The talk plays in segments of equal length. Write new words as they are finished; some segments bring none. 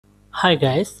Hi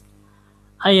guys,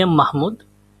 I am Mahmoud.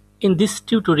 In this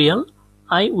tutorial,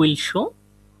 I will show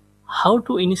how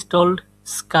to install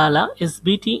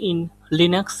scala-sbt in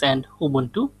Linux and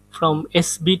Ubuntu from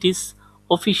SBT's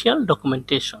official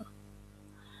documentation.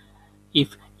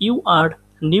 If you are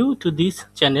new to this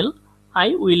channel, I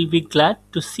will be glad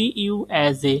to see you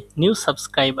as a new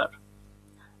subscriber.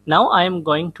 Now I am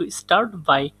going to start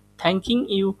by thanking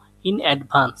you in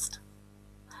advance.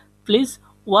 Please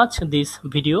watch this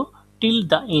video till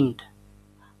the end.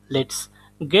 Let's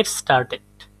get started.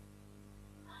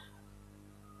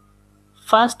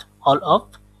 First of all,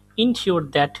 ensure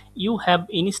that you have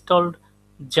installed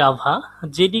Java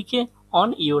JDK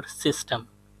on your system.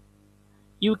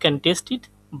 You can test it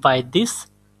by this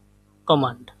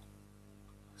command.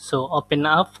 So open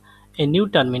up a new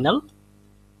terminal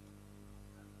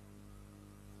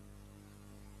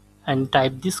and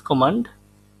type this command.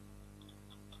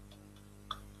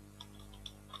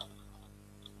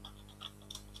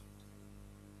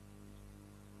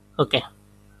 Okay.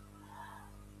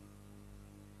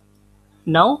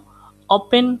 Now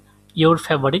open your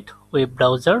favorite web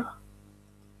browser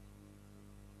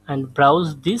and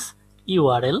browse this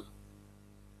URL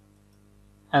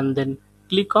and then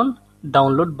click on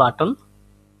download button.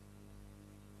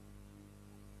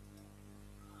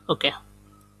 Okay.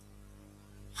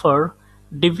 For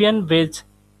Debian-based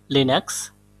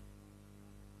Linux,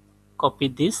 copy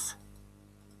this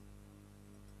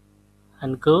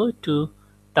and go to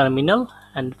terminal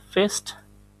and paste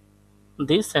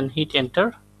this and hit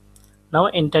enter. Now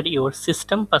enter your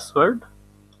system password.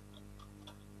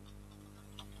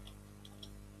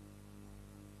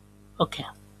 Okay.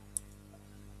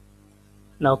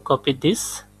 Now copy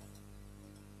this,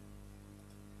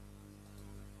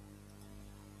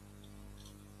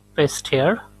 paste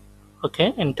here.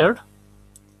 Okay, enter.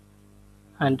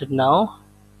 And now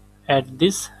add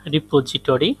this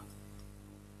repository.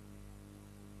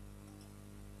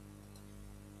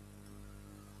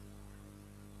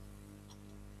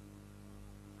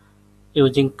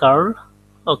 Using curl.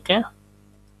 Okay.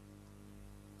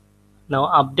 Now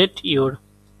update your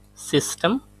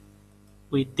system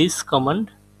with this command.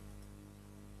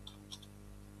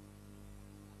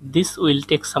 This will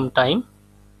take some time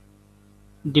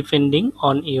depending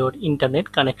on your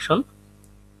internet connection.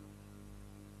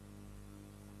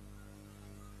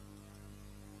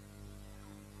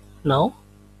 Now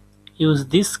use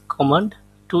this command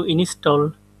to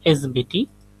install SBT.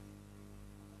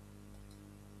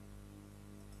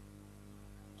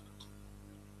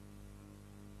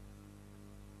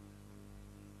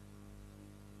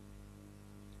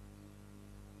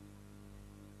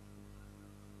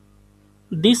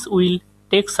 This will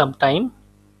take some time.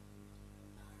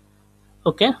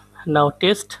 Okay, now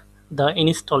test the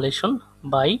installation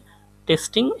by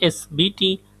testing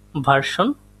SBT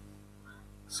version.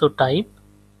 So type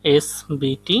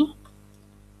SBT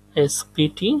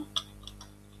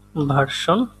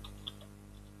version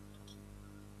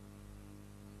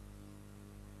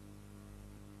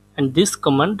and this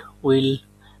command will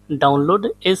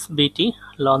download SBT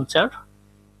launcher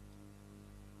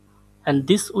and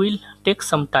this will take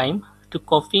some time to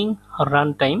copying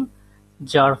runtime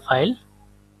jar file.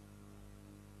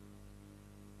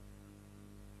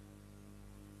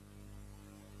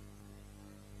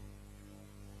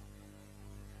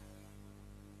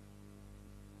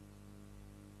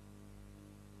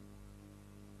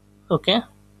 Okay,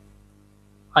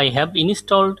 I have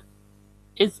installed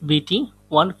SBT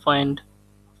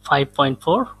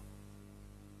 1.5.4.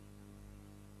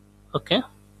 Okay,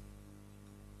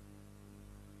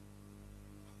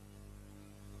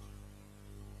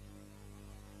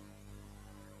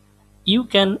 you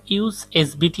can use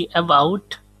SBT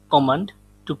about command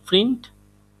to print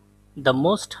the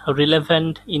most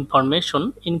relevant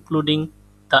information including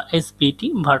the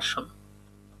SBT version.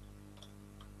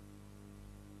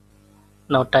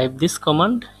 Now type this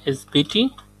command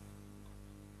SBT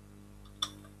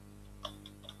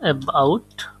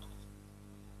about.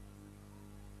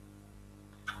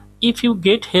 If you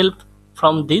get help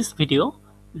from this video,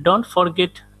 don't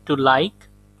forget to like,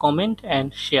 comment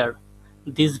and share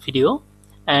this video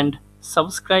and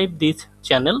subscribe this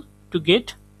channel to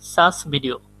get such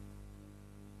video.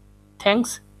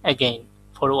 Thanks again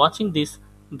for watching this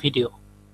video.